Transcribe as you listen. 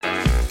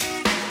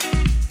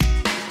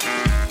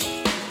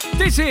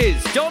This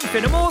is John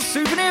Finnemore's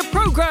Souvenir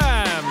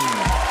programme.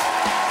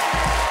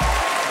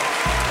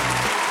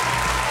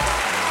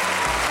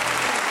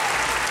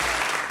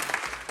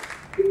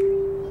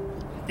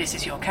 This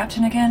is your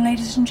captain again,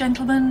 ladies and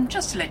gentlemen.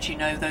 Just to let you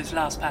know, those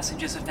last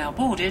passengers have now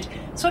boarded,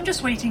 so I'm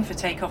just waiting for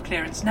takeoff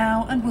clearance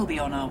now, and we'll be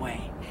on our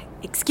way.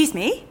 Excuse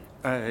me?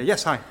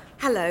 Yes, hi.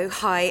 Hello,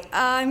 hi.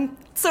 I'm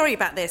sorry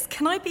about this.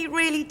 Can I be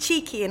really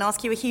cheeky and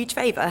ask you a huge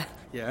favour?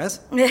 Yes?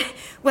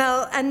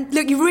 Well, and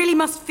look, you really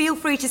must feel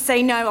free to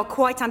say no. I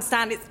quite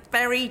understand it's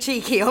very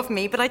cheeky of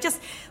me, but I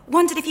just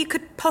wondered if you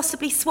could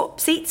possibly swap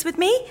seats with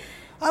me?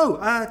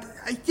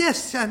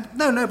 Yes.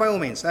 No, by all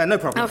means. No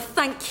problem. Oh,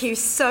 thank you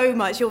so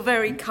much. You're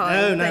very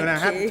kind. No,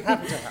 Thank you.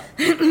 happy to help.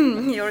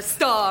 You're a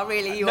star,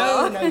 really, you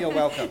are. No,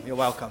 you're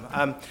welcome.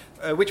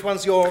 Which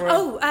one's your...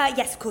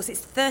 Yes, of course,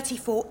 it's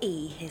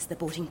 34E. Here's the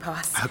boarding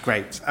pass. Oh,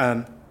 great.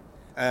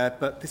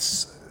 But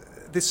this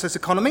says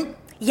economy?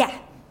 Yeah.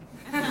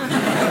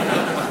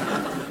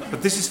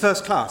 But this is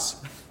first class.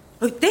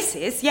 Oh, this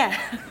is, yeah.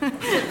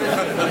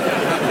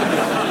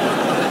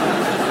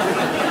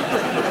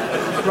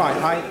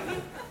 Right,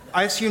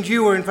 I assumed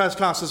you were in first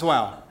class as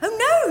well.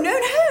 Oh, no.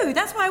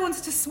 That's why I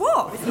wanted to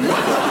swap. It's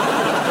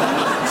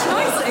much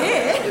nicer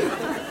here.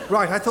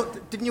 Right, I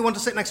thought... Didn't you want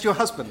to sit next to your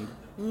husband?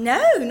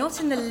 No, not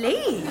in the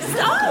least.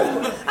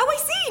 Oh, I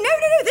see. No,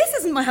 this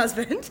isn't my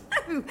husband.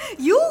 No,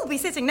 you'll be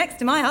sitting next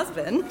to my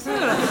husband.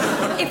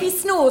 If he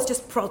snores,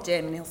 just prod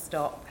him and he'll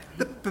stop.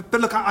 But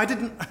look, I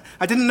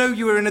didn't know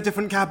you were in a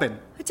different cabin.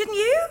 Didn't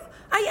you?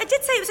 I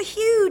did say it was a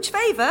huge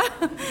favour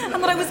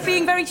and that I was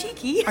being very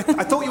cheeky. I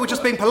thought you were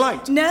just being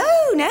polite. No,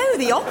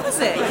 the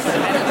opposite.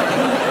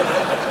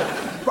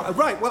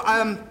 Right, well,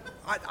 I'm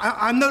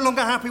no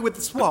longer happy with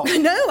the swap.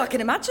 No, I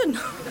can imagine.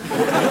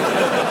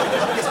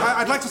 Yes,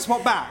 I'd like to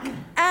swap back.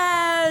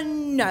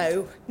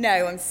 No,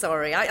 I'm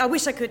sorry. I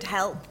wish I could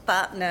help,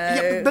 but no.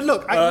 Yeah, but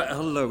look,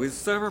 Hello,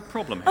 is there a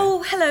problem here?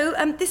 Oh, hello.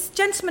 This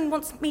gentleman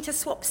wants me to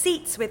swap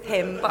seats with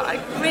him, but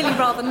I'd really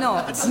rather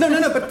not.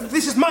 No, but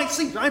this is my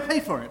seat. I pay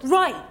for it.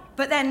 Right,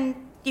 but then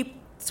you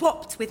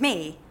swapped with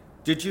me.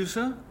 Did you,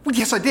 sir? Well,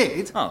 yes, I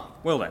did. Oh,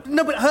 well then.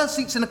 No, but her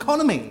seat's in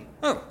economy.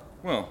 Oh,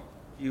 well,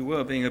 you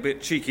were being a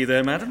bit cheeky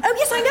there, madam. Oh,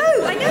 yes, I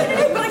know,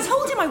 but I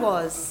told him I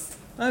was.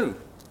 Oh,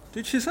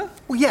 did she, sir?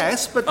 Well,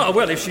 yes, but... Oh,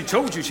 well, if she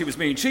told you she was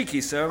being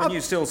cheeky, sir, and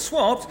you still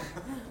swapped,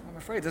 I'm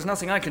afraid there's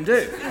nothing I can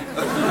do.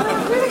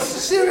 Really?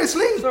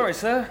 Seriously? Sorry,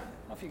 sir.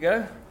 Off you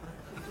go.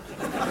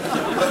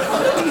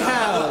 Bloody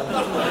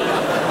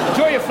hell.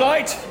 Enjoy your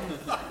flight.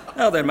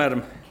 Now then,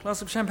 madam,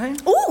 glass of champagne?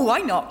 Oh, why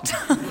not?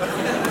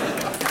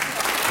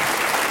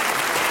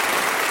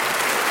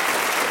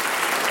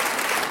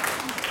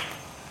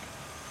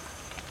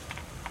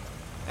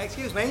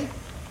 Excuse me?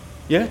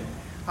 Yeah?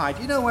 Hi,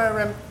 do you know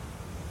where,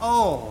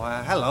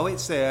 hello,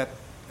 it's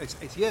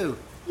you.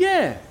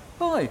 Yeah.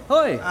 Hi. Do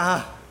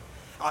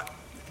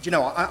you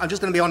know what? I'm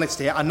just going to be honest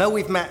here. I know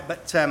we've met,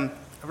 but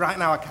right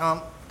now I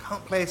can't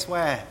place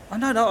where. Oh,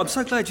 no, I'm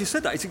so glad you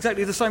said that. It's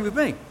exactly the same with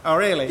me. Oh,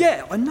 really?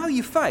 Yeah, I know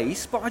your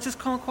face, but I just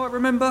can't quite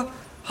remember.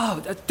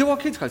 Oh, do our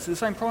kids go to the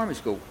same primary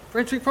school?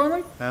 Brentry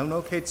Primary?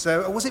 No kids.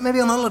 Was it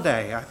maybe on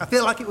holiday? I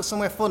feel like it was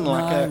somewhere fun,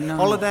 like a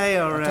holiday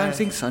or... I don't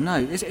think so, no.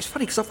 It's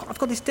funny, because I've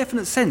got this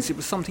definite sense it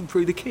was something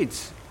through the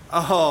kids.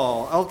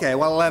 Oh, OK.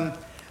 Well, I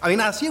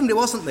assumed it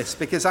wasn't this,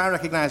 because I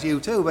recognise you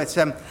too, but,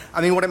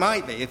 what it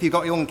might be, if you've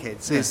got young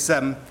kids, is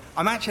I'm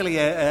actually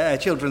a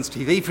children's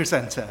TV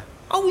presenter.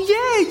 Oh,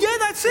 yeah,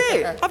 that's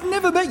it. I've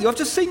never met you. I've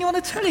just seen you on the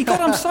telly. God,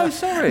 I'm so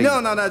sorry.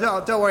 No,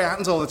 don't worry. It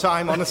happens all the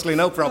time, honestly,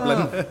 no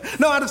problem.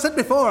 No, I'd have said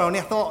before, only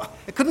I thought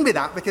it couldn't be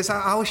that, because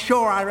I was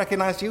sure I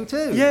recognised you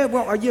too. Yeah,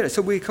 well, it's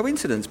a weird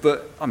coincidence,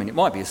 but, it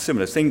might be a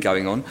similar thing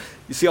going on.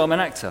 You see, I'm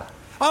an actor.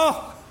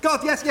 Oh,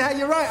 God, yes, yeah,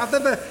 you're right. I've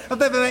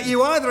never met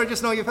you either. I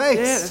just know your face.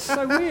 Yeah, that's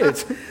so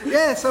weird.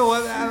 Yeah, so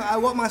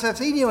what might I have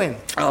seen you in?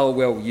 Oh,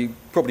 well, you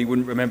probably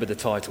wouldn't remember the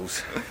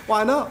titles.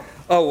 Why not?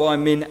 Oh,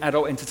 I'm in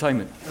adult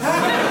entertainment.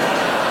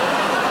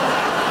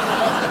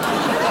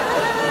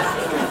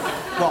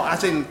 What,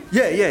 as in...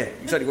 Yeah,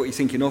 exactly what you're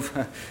thinking of.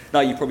 No,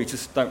 you probably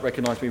just don't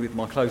recognise me with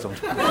my clothes on.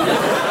 No,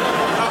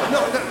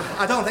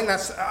 I don't think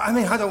that's... I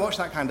don't watch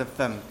that kind of...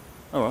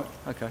 All right,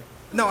 OK.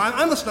 No,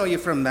 I must know you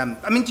from... do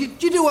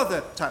you do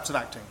other types of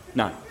acting?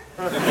 No.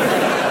 Right,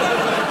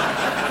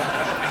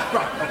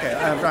 OK,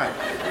 right.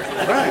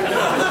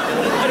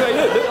 Anyway,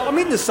 look, I'm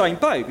in the same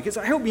boat, because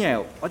help me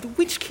out.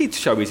 Which kids'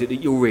 show is it that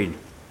you're in?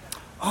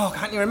 Oh,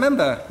 can't you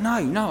remember?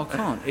 No, I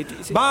can't.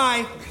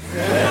 Bye!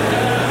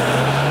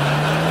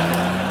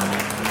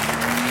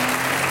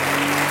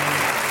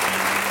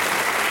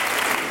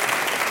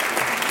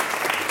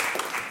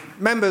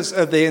 Members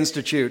of the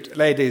Institute,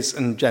 ladies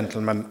and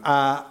gentlemen,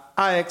 I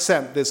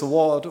accept this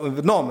award with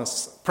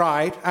enormous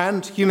pride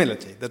and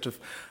humility that of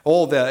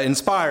all the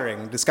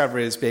inspiring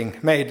discoveries being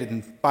made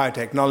in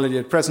biotechnology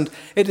at present,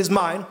 it is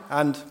mine,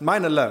 and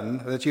mine alone,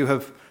 that you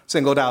have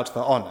singled out for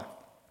honour,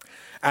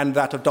 and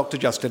that of Dr.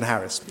 Justin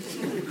Harris,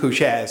 who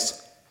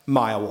shares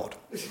my award.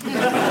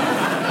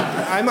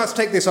 I must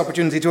take this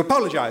opportunity to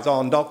apologise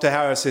on Dr.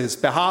 Harris's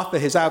behalf for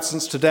his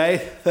absence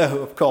today,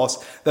 though, of course,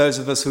 those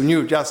of us who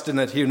knew Justin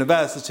at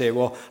university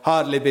will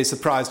hardly be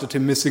surprised at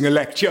him missing a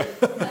lecture.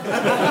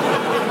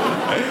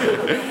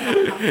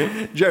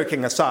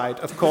 Joking aside,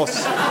 of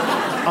course,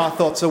 our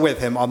thoughts are with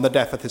him on the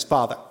death of his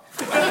father.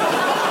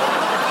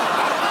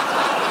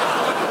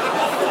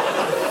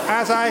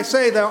 As I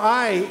say, though,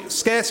 I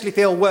scarcely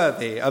feel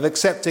worthy of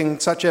accepting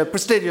such a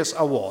prestigious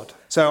award,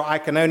 so I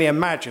can only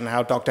imagine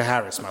how Dr.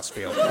 Harris must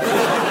feel.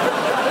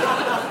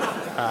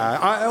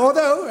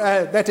 Although,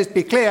 let it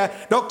be clear,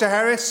 Dr.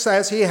 Harris,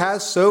 as he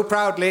has so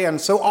proudly and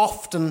so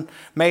often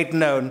made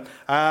known,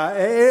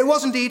 it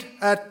was indeed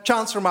a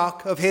chance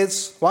remark of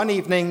his one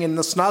evening in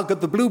the snug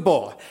of the Blue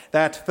Boar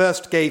that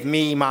first gave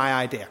me my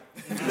idea.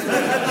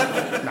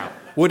 Now,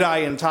 would I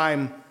in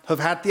time have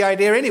had the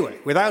idea anyway,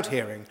 without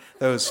hearing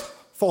those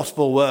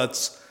forceful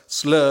words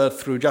slurred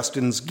through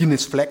Justin's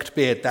Guinness-flecked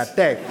beard that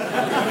day?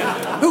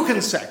 Who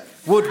can say?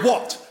 Would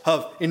Watt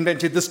have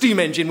invented the steam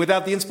engine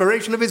without the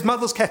inspiration of his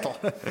mother's kettle?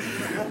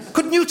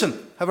 Could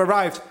Newton have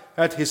arrived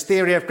at his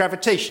theory of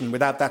gravitation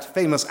without that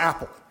famous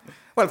apple?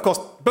 Well, of course,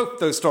 both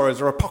those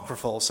stories are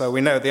apocryphal, so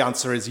we know the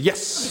answer is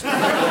yes.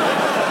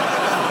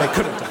 They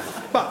couldn't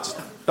have. But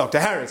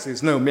Dr. Harris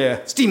is no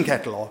mere steam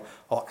kettle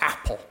or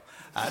apple.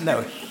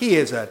 No, he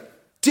is a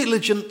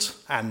diligent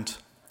and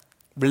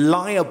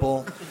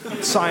reliable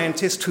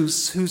scientist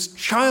whose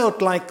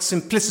childlike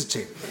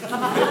simplicity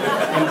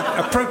in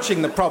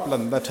approaching the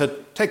problem that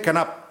had taken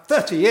up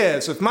 30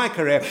 years of my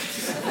career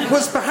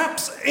was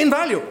perhaps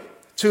invaluable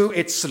to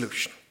its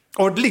solution,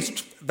 or at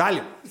least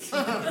valuable,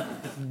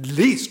 at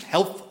least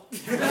helpful,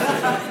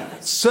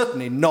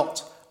 certainly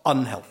not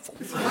unhelpful.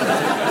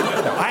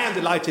 Now, I am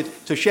delighted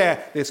to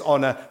share this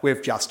honour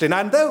with Justin,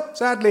 and though,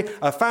 sadly,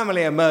 a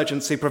family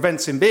emergency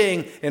prevents him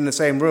being in the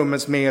same room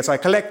as me as I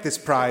collect this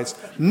prize,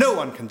 no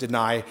one can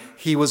deny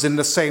he was in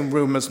the same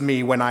room as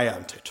me when I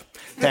earned it.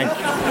 Thank you.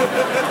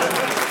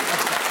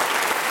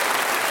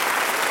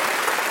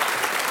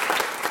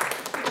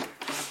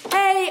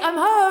 Hey, I'm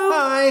home!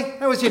 Hi,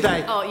 how was your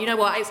day? Oh, you know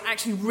what? It's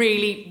actually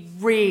really,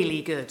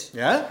 really good.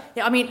 Yeah?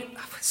 Yeah, I mean,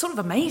 sort of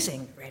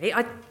amazing, really.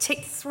 I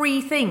ticked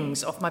 3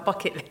 things off my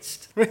bucket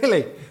list.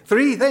 Really?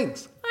 3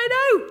 things? I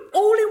know,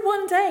 all in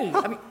one day.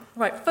 I mean,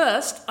 right,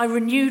 first, I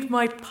renewed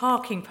my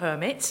parking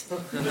permit.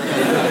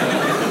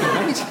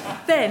 Right.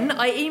 Then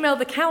I emailed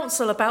the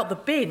council about the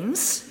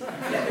bins.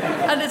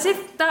 And as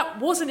if that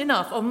wasn't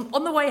enough,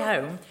 on the way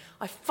home,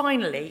 I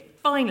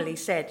finally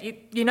said,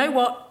 you know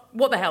what?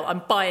 What the hell?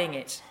 I'm buying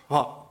it.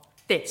 What?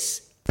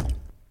 This.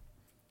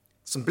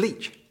 Some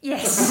bleach?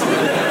 Yes.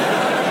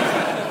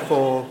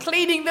 For...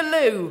 Cleaning the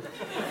loo.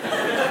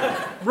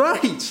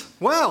 Right.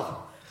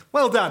 Well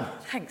done.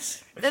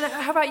 Thanks. Then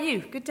how about you?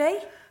 Good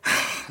day?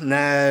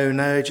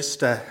 No, just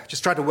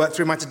tried to work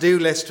through my to-do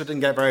list, but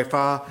didn't get very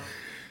far.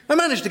 I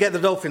managed to get the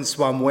dolphin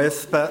swum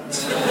with, but...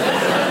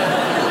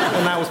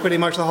 and that was pretty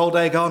much the whole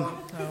day gone.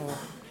 Oh.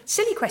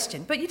 Silly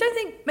question, but you don't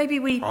think maybe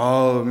we...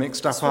 Oh,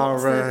 mixed up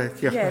our...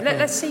 Yeah,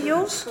 let's see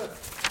yours.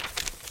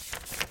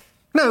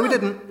 No, we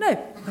didn't. No.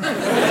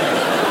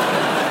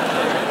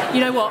 You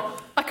know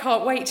what? I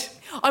can't wait.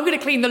 I'm going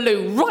to clean the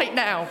loo right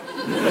now.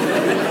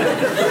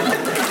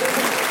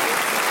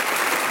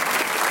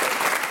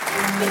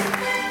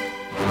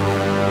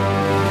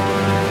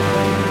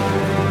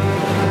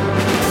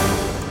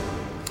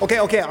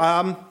 Okay.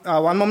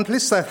 One moment,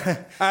 please.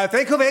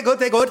 Thank you, very good.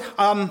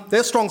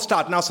 There's a strong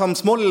start. Now, some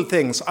small little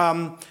things.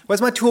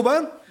 Where's my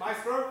tuba?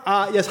 Maestro?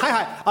 Yes,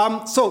 hi.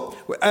 So,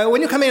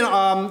 when you come in,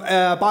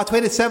 bar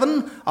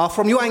 27,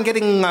 from you I'm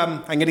getting,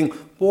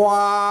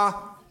 wah,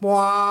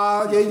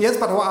 yes,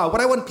 but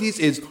what I want, please,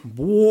 is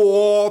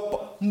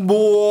whoop,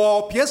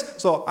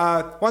 yes? So,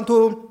 1,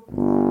 2...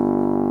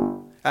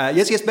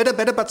 yes, better,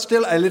 but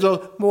still a little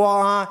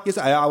wah. Yes,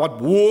 I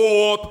want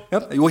whoop.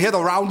 Yep. You hear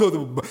the round of the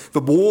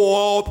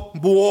whoop.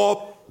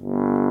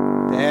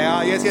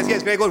 Yeah,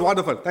 yes, very good,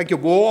 wonderful. Thank you,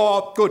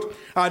 whoop, good.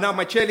 Now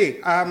my cello.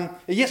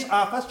 Yes,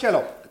 first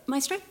cello.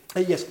 Maestro?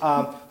 Yes,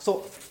 so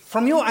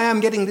from you I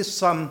am getting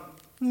this, yes.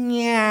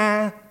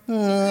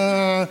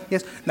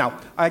 Now,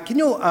 can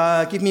you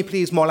give me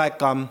please more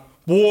like,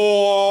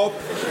 whoop.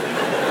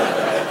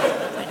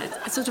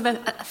 Sort of a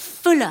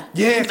fuller.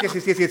 Yes.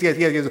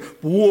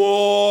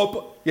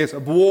 Whoop. Yes,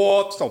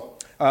 whoop. So,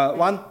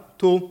 1,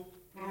 2.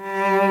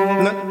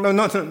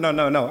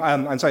 No.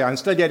 I'm sorry. I'm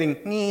still getting.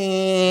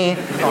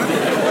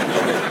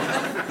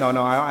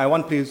 No. I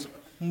want please.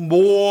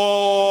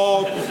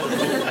 Whoop.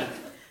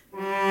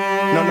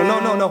 No.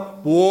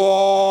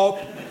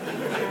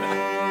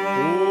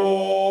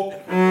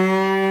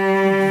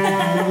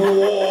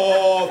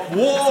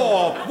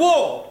 Whoop.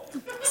 Whoop.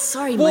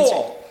 Sorry,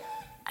 Maestro.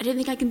 I don't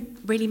think I can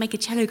really make a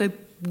cello go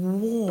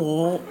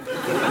whoa.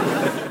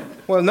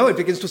 Well, no, it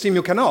begins to seem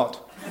you cannot.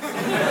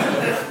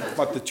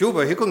 But the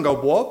tuba, he couldn't go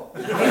whoop.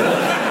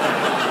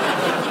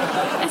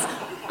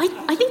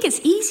 I think it's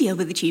easier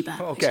with the tuba.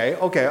 Okay.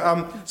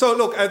 So,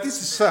 look,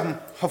 this is,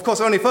 of course,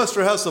 only first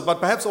rehearsal, but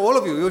perhaps all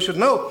of you should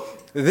know,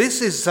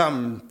 this is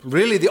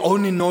really the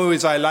only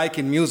noise I like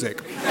in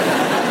music.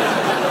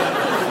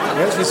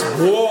 Yes, this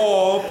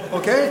warp,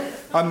 okay?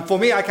 For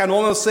me, I can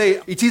almost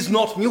say it is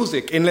not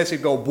music unless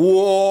it go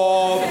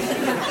warp.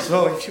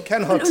 So if you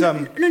cannot...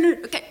 No.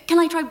 Okay, can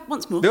I try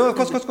once more? No, of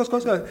course.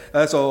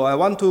 So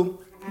 1, 2...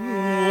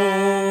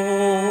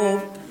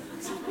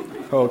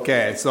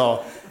 Okay,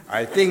 so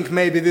I think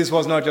maybe this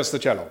was not just the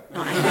cello.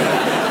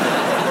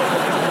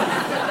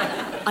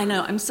 I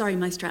know, I'm sorry,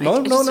 Maestro.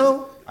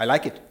 No. I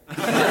like it.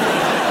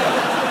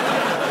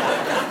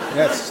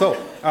 Yes, so,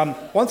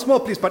 once more,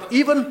 please, but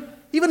even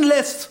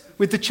less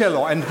with the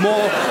cello and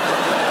more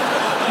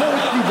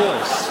with the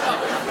voice.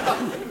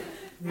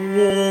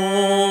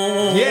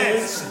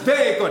 Yes,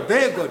 very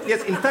good.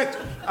 Yes, in fact,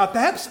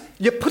 perhaps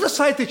you put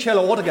aside the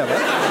cello altogether.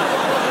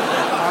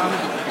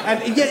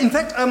 And yeah, in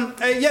fact,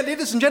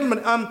 ladies and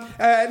gentlemen,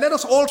 let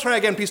us all try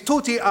again, please.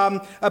 Tutti,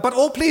 but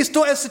all please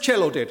do as the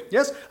cello did,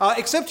 yes?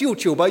 Except you,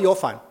 Tuba, you're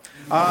fine.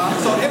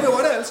 So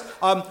everyone else,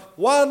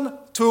 1,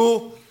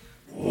 2...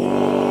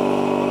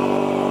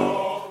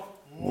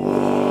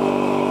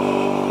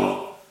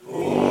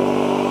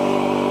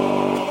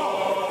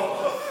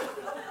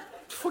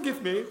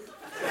 Forgive me.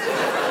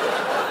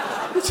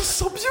 It is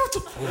so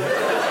beautiful.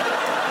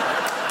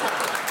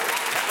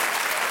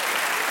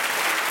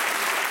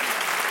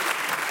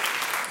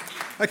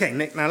 Okay,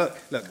 Nick, now look.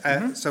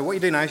 So what you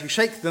do now is you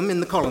shake them in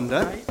the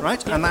colander,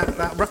 right? And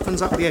that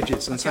roughens up the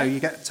edges, and so you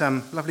get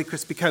lovely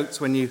crispy coats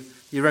when you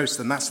roast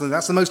them. That's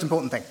the most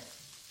important thing.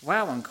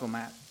 Wow, Uncle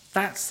Matt,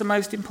 that's the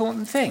most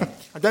important thing.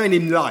 I don't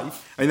mean in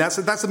life. I mean, that's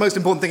the most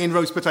important thing in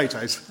roast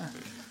potatoes.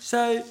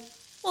 So,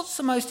 what's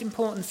the most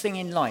important thing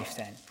in life,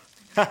 then?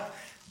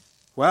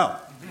 Well...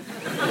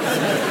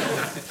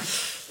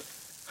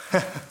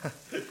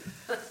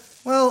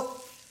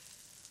 well,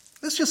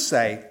 let's just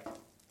say,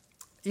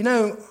 you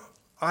know,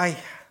 I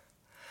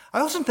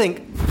often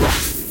think...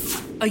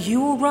 Are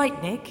you all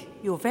right, Nick?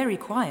 You're very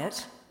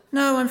quiet.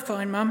 No, I'm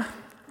fine, Mum.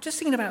 I'm just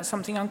thinking about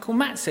something Uncle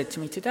Matt said to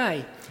me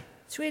today.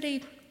 It's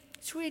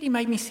really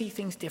made me see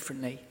things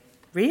differently.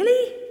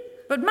 Really?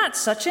 But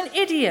Matt's such an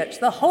idiot.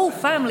 The whole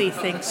family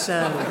thinks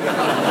so.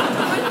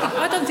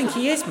 I don't think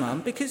he is,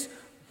 Mum, because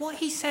what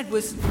he said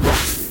was...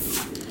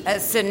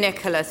 Sir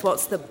Nicholas,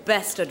 what's the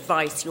best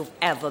advice you've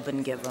ever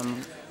been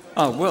given?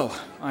 Oh, well,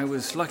 I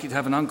was lucky to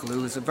have an uncle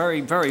who was a very,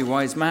 very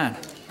wise man.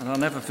 And I'll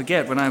never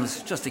forget, when I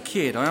was just a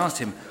kid, I asked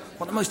him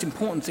what the most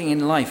important thing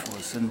in life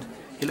was. And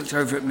he looked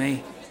over at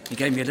me, he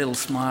gave me a little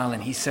smile,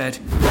 and he said...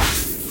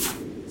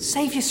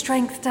 Save your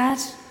strength, Dad.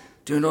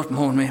 Do not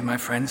mourn me, my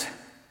friends.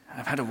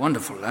 I've had a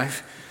wonderful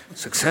life,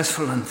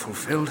 successful and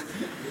fulfilled,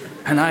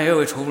 and I owe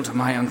it all to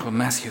my Uncle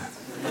Matthew,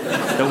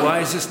 the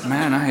wisest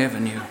man I ever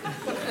knew.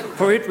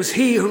 For it was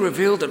he who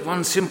revealed that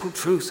one simple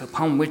truth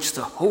upon which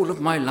the whole of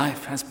my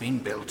life has been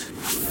built.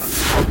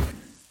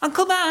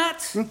 Uncle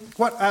Matt!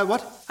 What?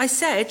 I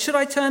said, should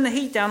I turn the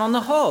heat down on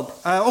the hob?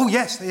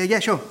 Yes,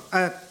 sure.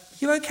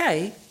 You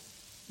okay?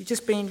 You've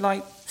just been,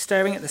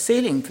 staring at the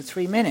ceiling for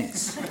 3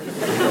 minutes. No,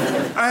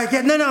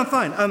 I'm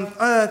fine.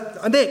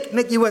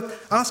 Nick, you were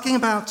asking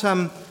about,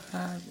 I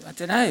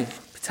don't know,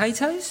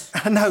 potatoes?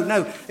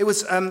 No, it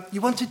was,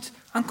 you wanted...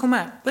 Uncle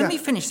Matt, let me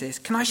finish this.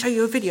 Can I show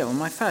you a video on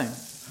my phone?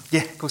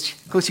 Yeah, of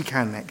course you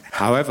can, Nick.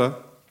 However,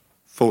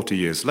 40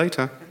 years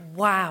later...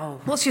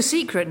 Wow. What's your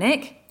secret,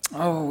 Nick?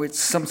 Oh, it's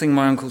something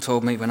my uncle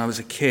told me when I was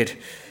a kid.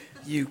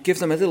 You give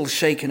them a little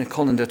shake in a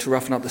colander to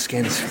roughen up the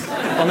skins.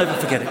 I'll never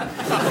forget it.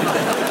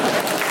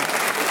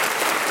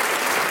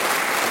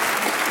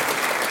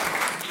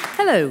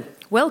 Hello.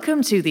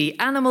 Welcome to the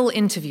Animal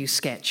Interview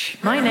Sketch.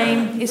 My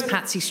name is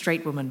Patsy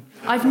Straightwoman.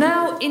 I've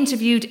now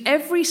interviewed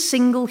every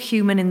single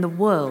human in the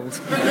world,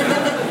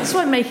 so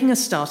I'm making a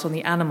start on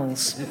the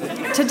animals.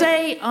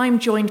 Today, I'm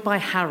joined by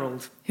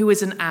Harold, who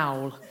is an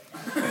owl.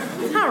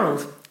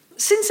 Harold,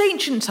 since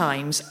ancient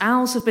times,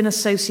 owls have been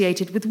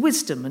associated with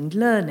wisdom and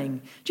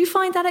learning. Do you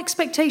find that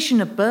expectation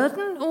a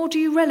burden, or do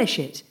you relish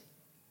it?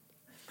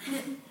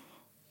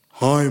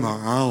 I'm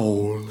an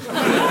owl.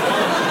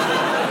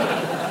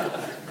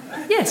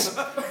 Yes,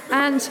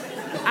 and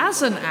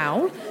as an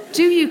owl,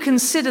 do you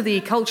consider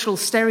the cultural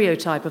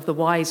stereotype of the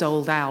wise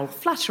old owl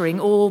flattering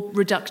or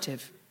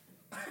reductive?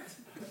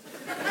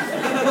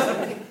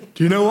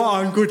 Do you know what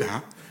I'm good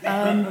at?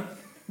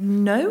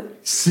 No?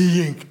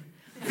 Seeing.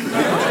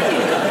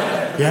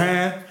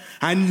 Yeah,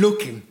 and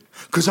looking,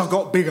 because I've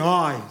got big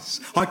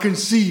eyes. I can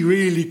see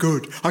really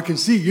good. I can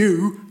see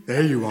you.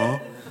 There you are.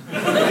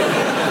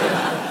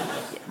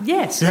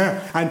 Yes.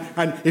 Yeah,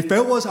 and if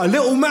there was a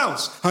little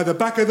mouse at the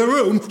back of the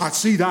room, I'd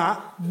see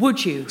that.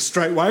 Would you?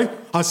 Straight away,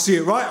 I'd see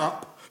it right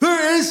up. There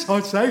it is,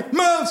 I'd say,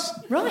 mouse!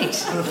 Right.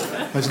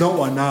 There's not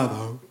one now,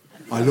 though.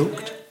 I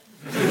looked.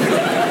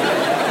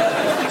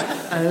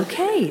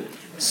 OK.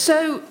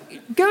 So,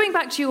 going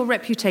back to your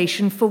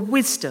reputation for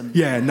wisdom...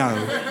 Yeah, no,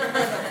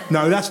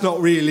 that's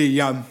not really,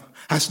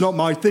 that's not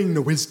my thing,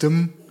 the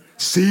wisdom.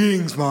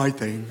 Seeing's my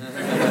thing.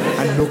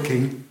 And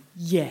looking...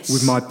 Yes.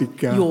 With my big...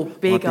 your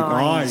big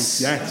eyes.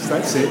 Yes,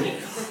 that's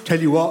it. Tell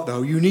you what,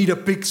 though, you need a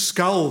big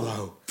skull,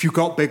 though. if you've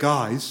got big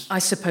eyes. I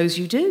suppose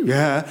you do.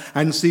 Yeah,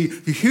 and see,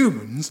 the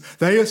humans,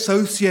 they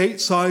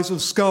associate size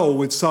of skull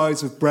with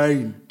size of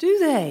brain. Do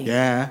they?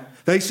 Yeah.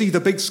 They see the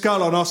big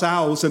skull on us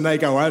owls and they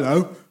go,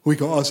 hello, we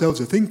got ourselves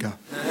a thinker.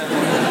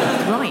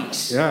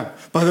 Right. Yeah.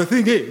 But the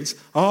thing is,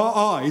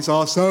 our eyes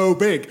are so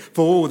big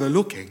for all the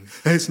looking,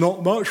 there's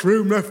not much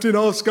room left in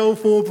our skull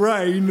for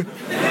brain.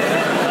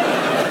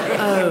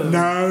 Oh.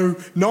 No,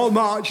 not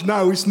much.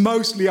 No, it's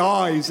mostly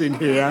eyes in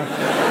here.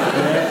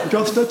 Yeah,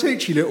 just a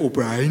teachy little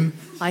brain.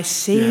 I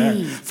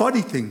see. Yeah.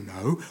 Funny thing,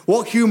 though,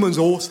 what humans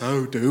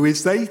also do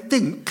is they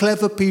think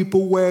clever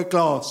people wear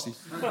glasses.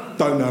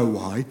 Don't know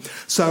why.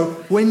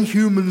 So when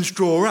humans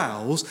draw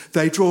owls,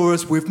 they draw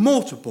us with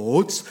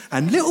mortarboards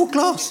and little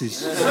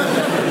glasses.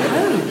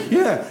 Oh.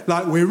 Yeah,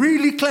 like we're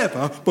really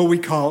clever, but we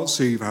can't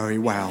see very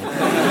well.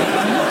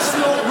 And that's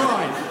not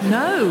right.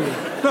 No.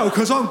 No,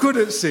 because I'm good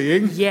at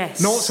seeing.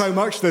 Yes. Not so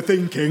much the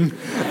thinking.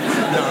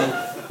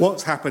 No.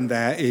 What's happened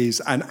there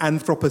is an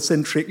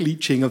anthropocentric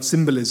leeching of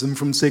symbolism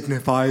from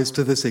signifiers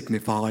to the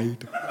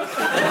signified.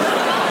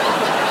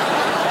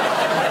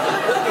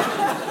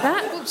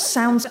 That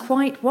sounds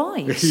quite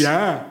wise.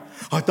 Yeah.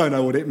 I don't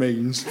know what it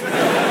means.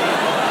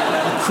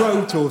 A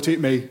crow taught it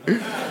me.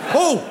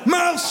 Oh,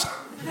 mouse!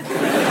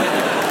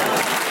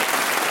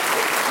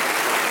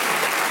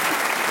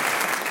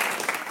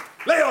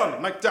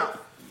 Leon Macduff,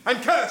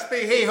 and cursed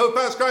be he who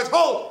first cries,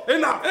 "Hold!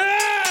 Enough!"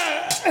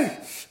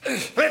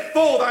 Let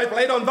fall thy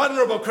blade on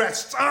vulnerable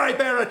crests. I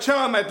bear a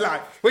charmed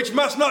life, which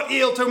must not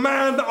yield to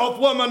man of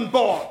woman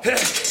born.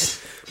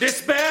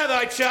 Despair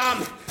thy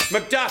charm.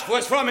 Macduff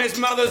was from his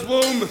mother's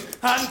womb,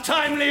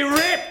 untimely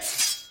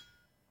ripped.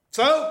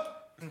 So?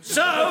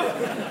 So,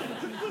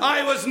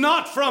 I was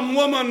not from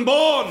woman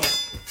born.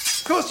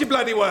 Of course you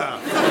bloody were.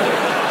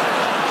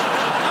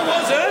 I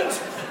wasn't.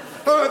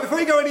 All right, before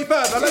you go any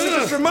further, let me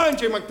just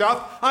remind you,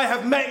 Macduff, I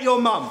have met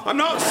your mum. I'm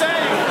not saying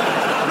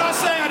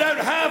I don't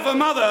have a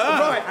mother.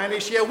 Right, and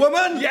is she a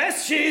woman?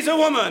 Yes, she's a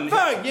woman.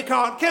 Fine, you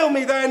can't kill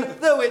me then.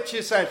 The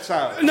witches said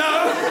so.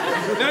 No,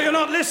 you're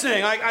not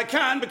listening. I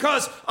can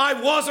because I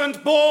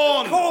wasn't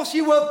born. Of course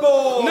you were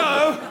born.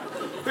 No,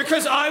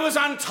 because I was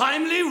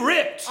untimely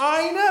ripped.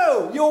 I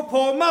know. Your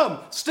poor mum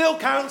still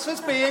counts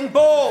as being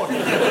born.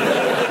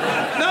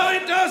 No,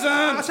 it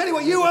doesn't. I tell you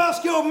what, you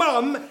ask your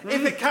mum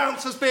if it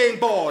counts as being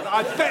born.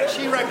 I bet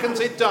she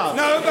reckons it does.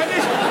 No, but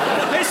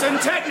listen,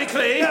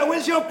 technically... Yeah,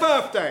 when's your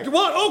birthday?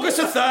 What, August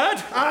the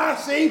 3rd? Ah,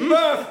 see,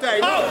 birthday.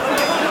 Oh!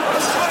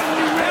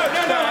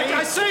 No,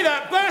 I say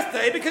that,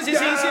 birthday, because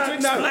it's easier to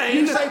explain. No,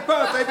 you say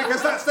birthday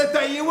because that's the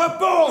day you were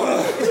born.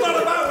 It's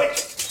not about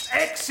which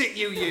exit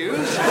you use.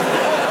 It's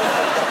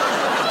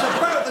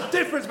about the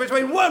difference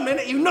between 1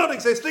 minute you not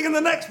existing and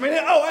the next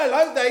minute, oh,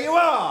 hello, there you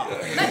are.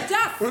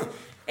 Macduff!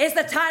 Is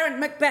the tyrant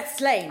Macbeth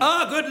slain?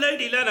 Ah, good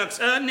lady Lennox.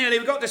 Nearly,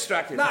 we got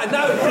distracted. No,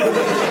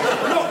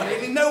 not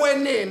nearly, nowhere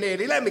near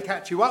nearly. Let me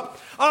catch you up.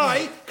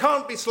 I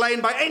can't be slain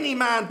by any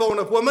man born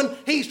of woman.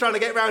 He's trying to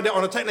get round it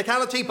on a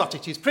technicality, but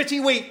it is pretty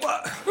weak.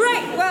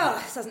 Right, well,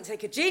 this doesn't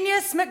take a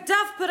genius.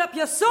 Macduff, put up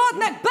your sword.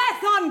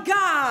 Macbeth on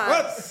guard!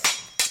 What?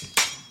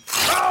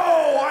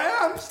 Oh, I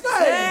am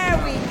slain! There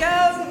we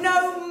go.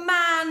 No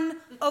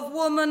man of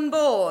woman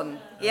born.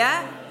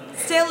 Yeah?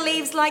 Still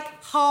leaves like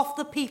half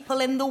the people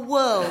in the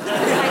world. Fair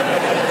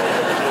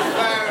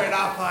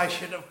enough, I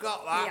should have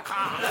got that.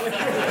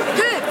 Yeah.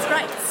 Good,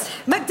 right.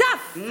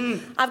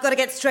 Macduff, I've got to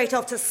get straight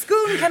off to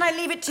Scone. Can I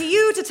leave it to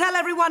you to tell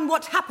everyone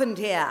what happened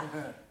here?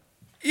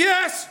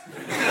 Yes!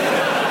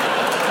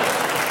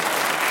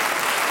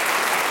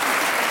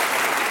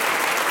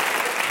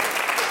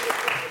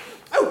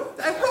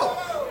 Rob.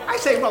 I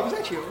say, Rob, is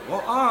that you?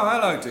 Well,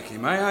 hello, Dickie,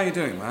 mate. How you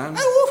doing, man?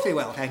 Oh, awfully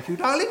well, thank you,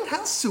 darling.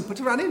 How super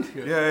to run into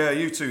you. Yeah,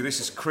 you too. This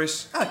is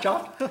Chris. Ah,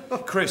 John.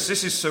 Chris,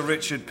 this is Sir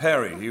Richard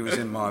Perry. He was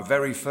in my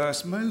very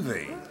first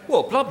movie.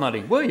 What, Blood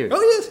Money, were you?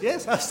 Oh,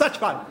 yes. Such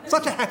fun.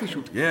 Such a happy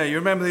shoot. Yeah, you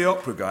remember the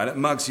opera guy, that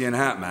Muggsy and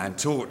Hatman,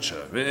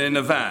 Torture? In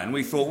the van,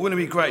 we thought,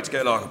 wouldn't it be great to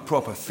get, like, a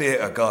proper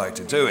theatre guy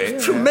to do it?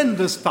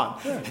 Tremendous fun.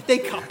 Yeah. They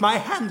cut my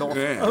hand off.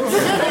 Yeah.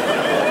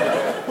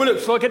 Well, look,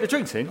 shall I get the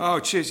drinks in? Oh,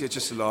 cheers. Yeah,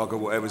 just a lager,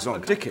 whatever's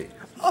on. Dickie.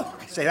 Oh,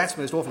 I say, that's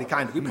most awfully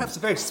kind of you. Perhaps the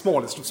very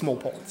smallest of small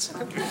pots.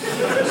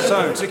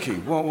 So, Dickie,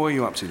 what are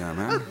you up to now,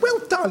 man? Well,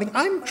 darling,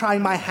 I'm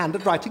trying my hand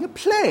at writing a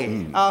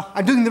play.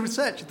 I'm doing the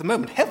research at the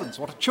moment. Heavens,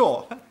 what a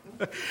chore.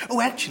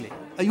 Oh, actually,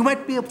 you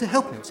might be able to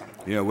help me with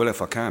something. Yeah, well,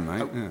 if I can,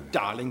 mate. Oh,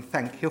 darling,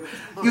 thank you.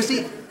 You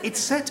see, it's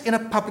set in a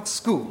public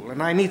school,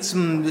 and I need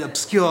some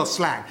obscure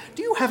slang.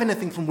 Do you have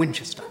anything from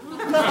Winchester?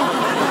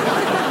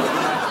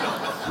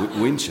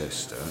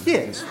 Winchester?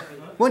 Yes.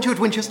 Weren't you at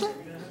Winchester?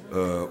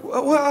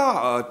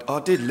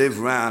 I did live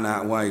round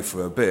that way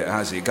for a bit,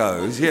 as it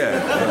goes, yeah.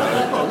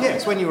 Oh,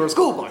 yes, when you were a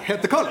schoolboy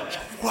at the college.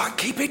 What,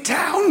 keep it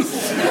down?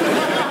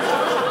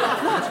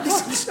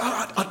 Listen,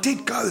 I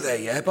did go there,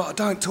 yeah, but I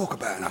don't talk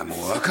about it no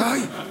more,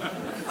 OK?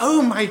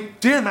 Oh, my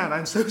dear man,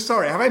 I'm so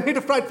sorry. Have I made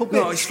a frightful pitch?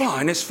 No, it's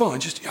fine.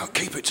 Just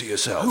keep it to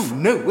yourself. Oh,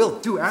 no, will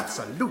do,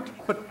 absolutely.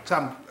 But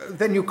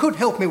then you could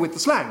help me with the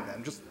slang,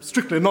 then, just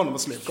strictly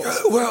anonymously, of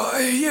course.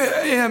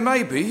 Yeah,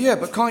 maybe, yeah,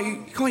 but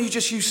can't you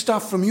just use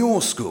stuff from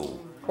your school?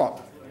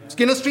 What?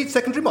 Skinner Street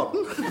Secondary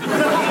Modern?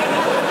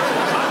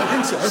 I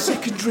think so.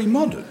 Secondary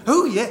Modern?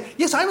 Oh, yeah.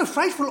 Yes, I'm a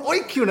frightful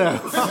oik, you know.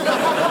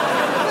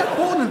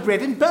 Born and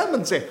bred in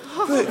Bermondsey.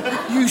 But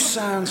you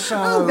sound so...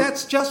 Oh,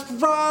 that's just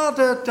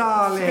rather,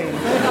 darling.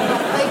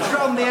 They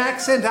drum the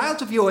accent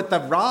out of you at the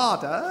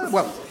rather.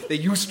 Well, they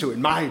used to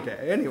in my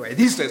day, anyway.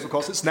 These days, of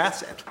course, it's an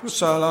asset.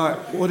 So,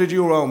 what did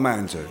your old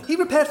man do? He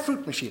repaired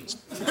fruit machines.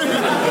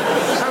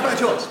 How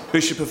about yours?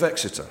 Bishop of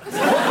Exeter.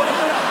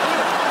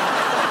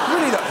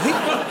 Really,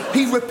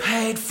 he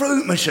repaired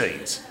fruit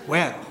machines?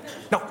 Well,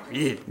 not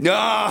really.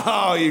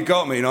 No, you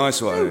got me, nice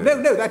one.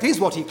 No, that is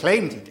what he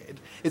claimed he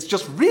did. It's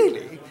just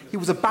really, he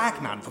was a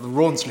bagman for the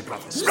Rawnsley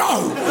brothers.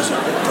 No!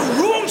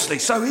 The Rawnsley?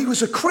 So he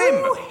was a crim?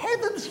 Oh,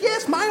 heavens,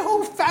 yes, my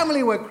whole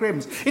family were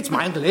crims. It's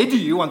my Uncle Eddie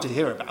you want to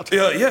hear about.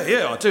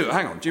 Yeah, I do.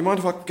 Hang on, do you mind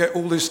if I get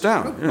all this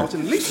down? Oh, not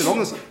in the least, as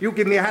long as you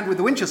give me a hand with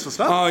the Winchester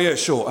stuff. Oh, yeah,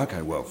 sure.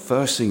 OK, well,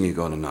 first thing you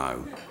got to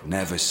know,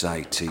 never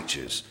say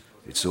teachers.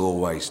 It's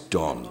always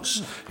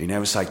dons. You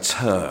never say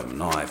term,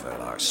 neither.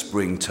 Like,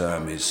 spring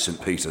term is St.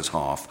 Peter's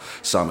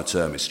half, summer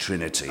term is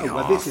Trinity half.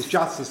 Well, this is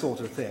just the sort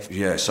of thing.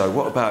 Yeah, so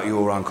what about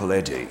your Uncle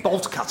Eddie?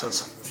 Bolt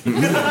cutters.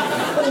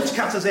 Bolt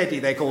cutters Eddie,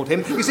 they called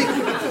him. You see,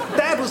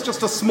 Dad was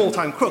just a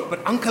small-time crook, but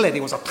Uncle Eddie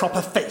was a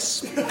proper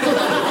face.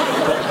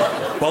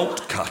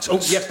 Bolt cutters? Oh,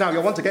 yes, now,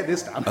 you'll want to get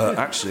this down.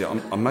 Actually,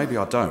 maybe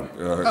I don't.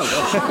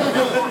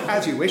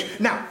 As you wish.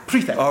 Now,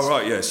 prefects. Oh,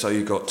 right, yeah, so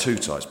you've got two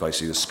types,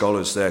 basically. The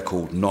scholars, they're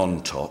called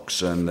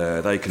non-tox, and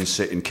they can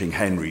sit in King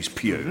Henry's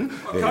pew.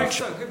 Mm-hmm. OK,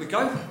 so here we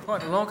go.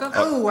 Pint of lager.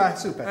 Oh,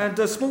 super. And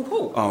a small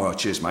port. Oh, right,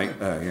 cheers, mate.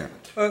 Yeah.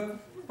 Wait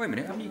a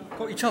minute, haven't you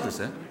got each other's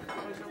there?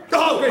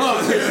 Oh,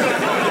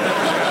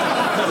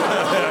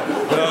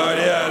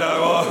 yeah,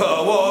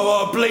 no,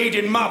 what a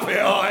bleeding muppet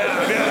I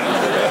am,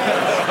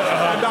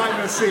 yeah. And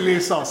I'm a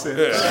silly sausage.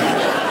 Yeah.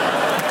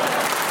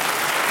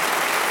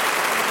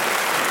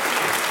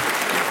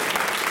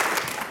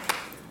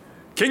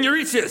 King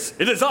Eurystheus,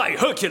 it is I,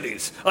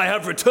 Hercules. I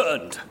have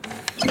returned.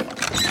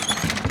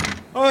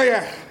 Oh,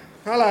 yeah.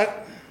 Hello.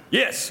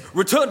 Yes,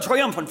 returned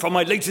triumphant from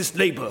my latest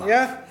labour.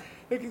 Yeah?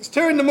 Look, it's 2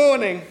 a.m.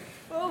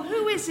 Well,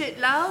 who is it,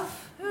 love?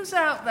 Who's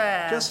out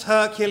there? Just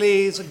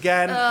Hercules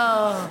again.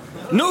 Oh.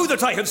 Know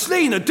that I have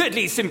slain the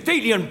deadly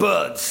Symphalian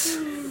birds.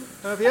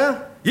 Have you?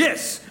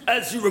 Yes,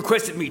 as you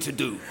requested me to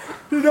do.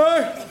 Did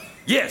I?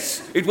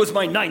 Yes, it was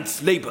my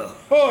 9th labour.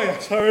 Oh,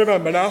 yes, I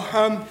remember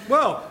now.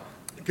 Well,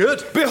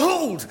 good.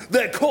 Behold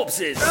their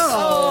corpses. Gross.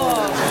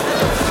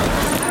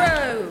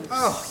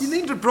 Oh, you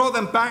needn't have brought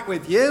them back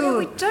with you. Well,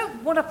 we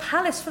don't want a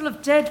palace full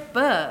of dead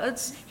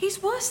birds.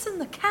 He's worse than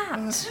the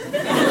cat.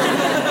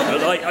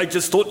 Well, I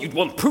just thought you'd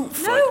want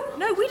proof.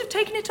 No, we'd have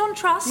taken it on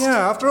trust.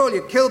 Yeah, after all,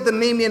 you killed the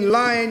Nemean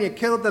lion, you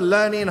killed the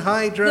Lernaean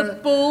hydra. The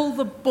bull,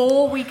 the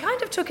boar, we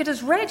kind of took it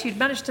as read you'd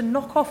managed to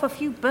knock off a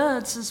few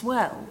birds as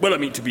well. Well, I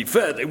mean, to be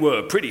fair, they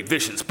were pretty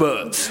vicious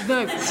birds.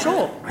 No,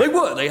 sure. They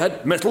were. They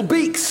had metal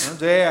beaks. Oh,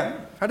 dear.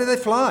 How did they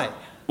fly?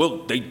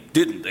 Well, they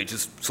didn't. They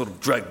just sort of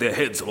dragged their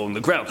heads along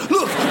the ground.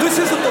 Look, this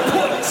isn't the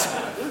point.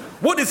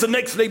 What is the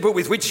next labour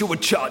with which you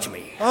would charge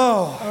me?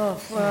 To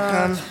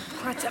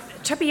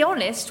be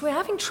honest, we're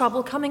having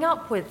trouble coming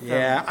up with them.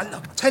 Yeah,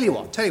 look, tell you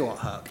what,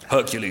 Herc.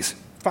 Hercules.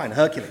 Fine,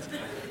 Hercules.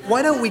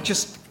 Why don't we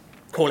just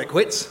call it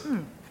quits?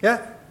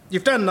 Yeah?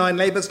 You've done 9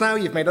 labours now,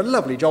 you've made a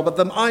lovely job of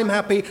them, I'm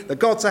happy, the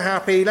gods are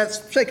happy,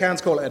 let's shake hands,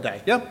 call it a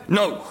day, yeah?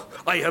 No,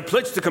 I have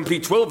pledged to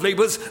complete 12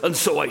 labours, and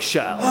so I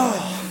shall. Oh,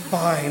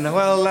 fine.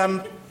 Well,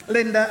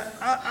 Linda,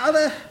 are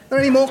there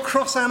any more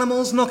cross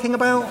animals knocking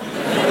about?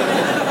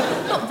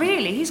 Not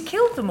really, he's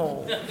killed them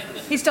all.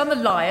 He's done the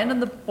lion and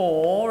the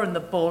boar and the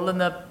bull and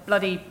the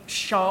bloody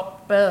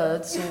sharp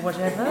birds or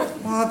whatever.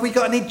 Well, have we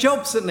got any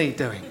jobs that need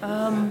doing?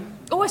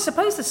 I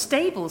suppose the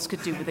stables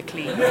could do with a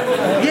clean.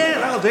 Yeah,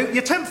 that'll do.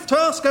 Your 10th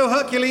task, O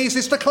Hercules,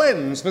 is to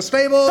cleanse the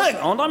stables. Hang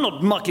on, I'm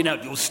not mucking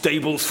out your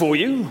stables for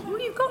you. Well,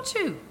 you've got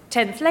to.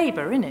 10th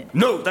labour, innit?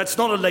 No, that's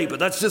not a labour,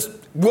 that's just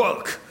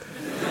work.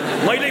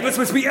 My labours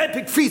must be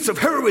epic feats of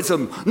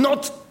heroism,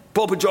 not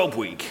Papa Job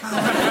Week.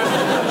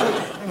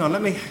 Hang on,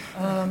 let me...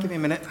 give me a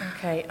minute.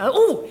 OK.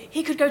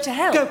 He could go to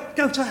hell.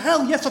 Go to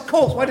hell, yes, of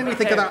course. Why didn't we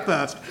think of that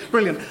first?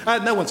 Brilliant.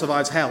 No one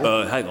survives hell.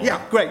 Hang on. Yeah,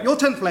 great. Your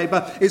 10th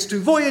labour is to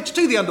voyage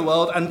to the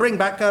underworld and bring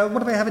back... what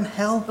do they have in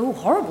hell? Oh,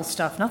 horrible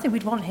stuff. Nothing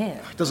we'd want here.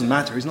 It doesn't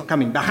matter. He's not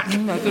coming back.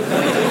 No, good.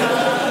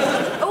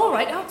 All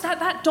right,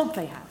 that dog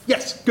they have.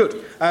 Yes,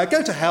 good.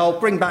 Go to hell,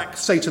 bring back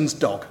Satan's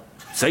dog.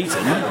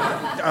 Satan?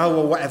 Oh,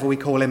 or whatever we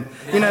call him.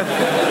 You know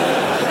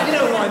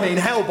what I mean.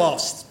 Hell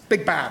boss.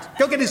 Big bad.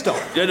 Go get his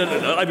dog.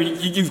 No. I mean,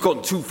 you've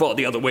gone too far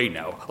the other way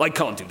now. I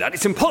can't do that.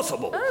 It's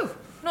impossible. Oh,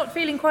 not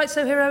feeling quite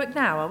so heroic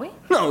now, are we?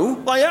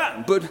 No, I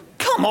am, but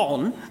come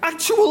on.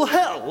 Actual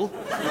hell.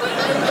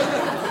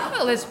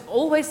 Well, there's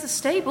always the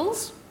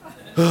stables.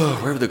 Oh,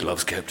 where are the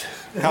gloves kept?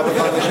 Help me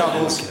find the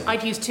shovels.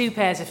 I'd use 2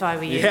 pairs if I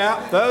were you.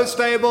 Yeah, those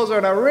stables are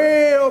in a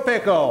real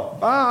pickle.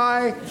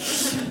 Bye.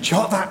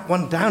 Jot that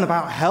one down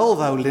about hell,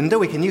 though, Linda.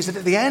 We can use it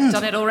at the end.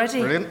 Done it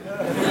already. Brilliant.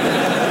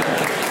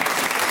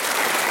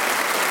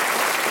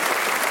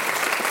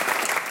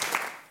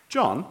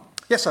 John?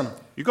 Yes, son?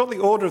 You got the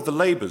order of the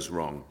labours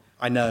wrong.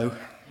 I know.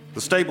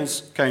 The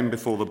stables came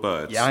before the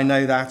birds. Yeah, I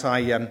know that.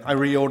 I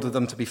reordered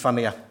them to be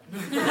funnier.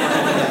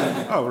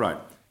 Oh, right.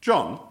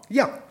 John?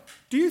 Yeah.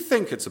 Do you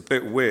think it's a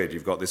bit weird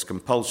you've got this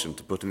compulsion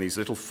to put in these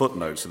little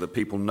footnotes so that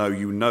people know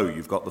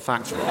you've got the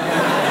facts wrong?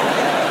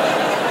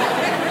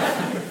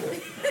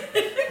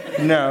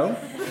 No.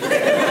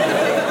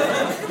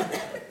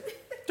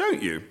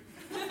 Don't you?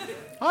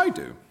 I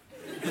do.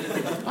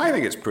 I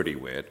think it's pretty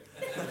weird.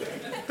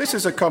 This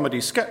is a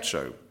comedy sketch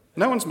show.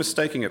 No one's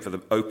mistaking it for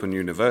the Open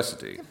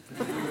University.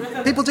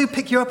 People do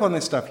pick you up on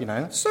this stuff, you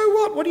know. So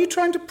what? What are you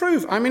trying to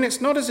prove? I mean, it's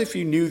not as if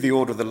you knew the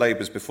order of the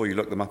labours before you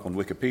looked them up on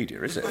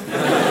Wikipedia, is it?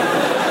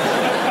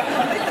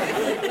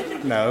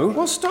 No.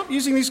 Well, stop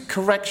using these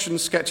correction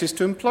sketches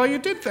to imply you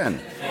did then.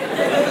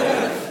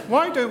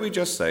 Why don't we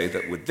just say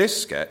that with this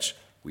sketch,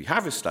 we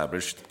have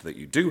established that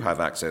you do have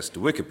access to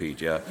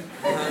Wikipedia,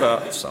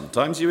 but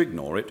sometimes you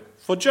ignore it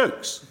for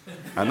jokes.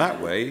 And that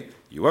way,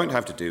 you won't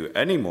have to do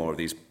any more of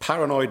these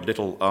paranoid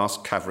little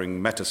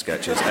arse-cavering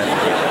meta-sketches every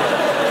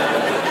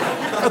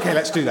OK,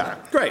 let's do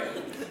that. Great.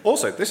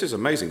 Also, this is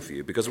amazing for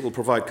you because it will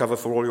provide cover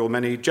for all your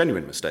many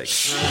genuine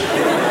mistakes.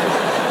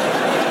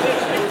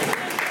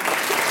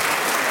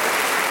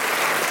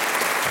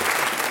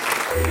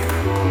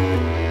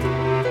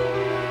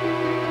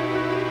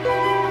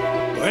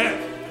 Well,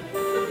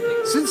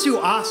 since you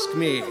ask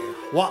me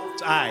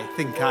what I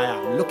think I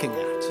am looking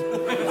at,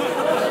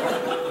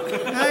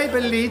 I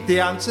believe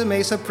the answer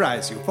may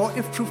surprise you, for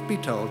if truth be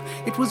told,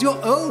 it was your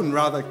own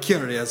rather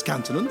curious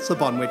countenance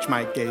upon which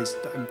my gaze...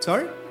 I'm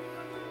sorry?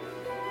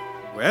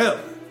 Well,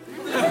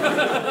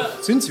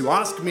 since you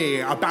asked me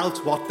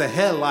about what the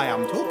hell I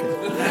am talking,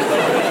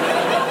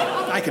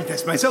 I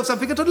confess myself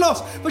something at a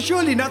loss, for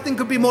surely nothing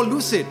could be more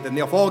lucid than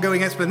the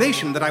foregoing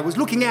explanation that I was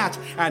looking at,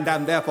 and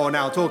am therefore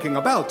now talking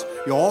about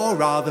your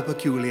rather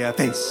peculiar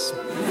face.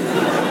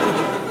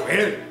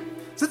 Well,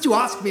 since you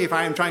ask me if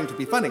I am trying to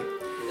be funny,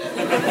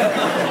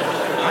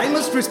 I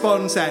must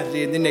respond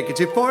sadly in the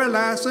negative, for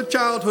alas, a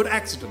childhood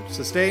accident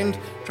sustained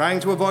trying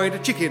to avoid a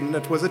chicken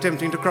that was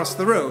attempting to cross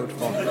the road,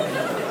 for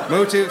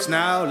motives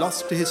now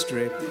lost to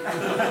history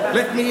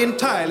left me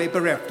entirely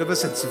bereft of a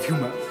sense of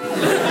humour.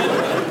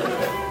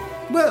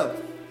 Well,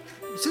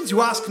 since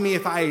you ask me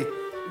if I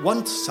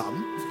want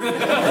some,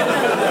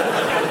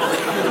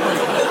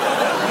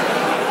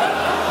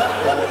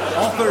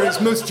 offer is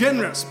most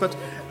generous, but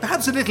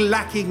perhaps a little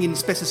lacking in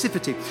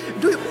specificity.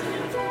 Do you...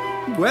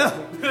 Well,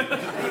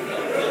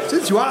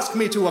 since you ask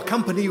me to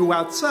accompany you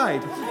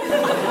outside,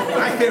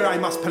 I fear I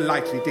must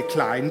politely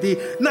decline.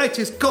 The night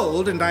is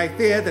cold, and I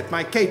fear that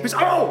my cape is...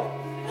 Oh!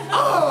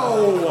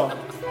 Oh!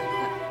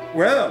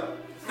 Well,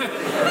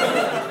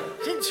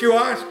 since you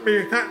asked me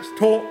if that's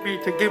taught me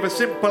to give a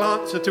simple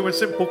answer to a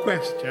simple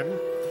question,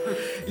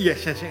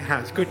 yes, it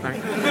has. Good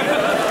night.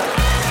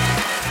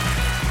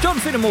 John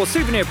Finnemore's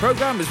Souvenir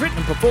programme was written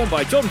and performed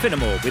by John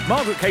Finnemore, with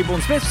Margaret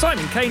Cabourn-Smith,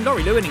 Simon Kane,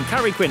 Laurie Lewin and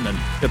Carrie Quinlan.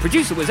 The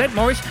producer was Ed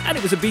Morris, and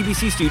it was a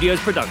BBC Studios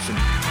production.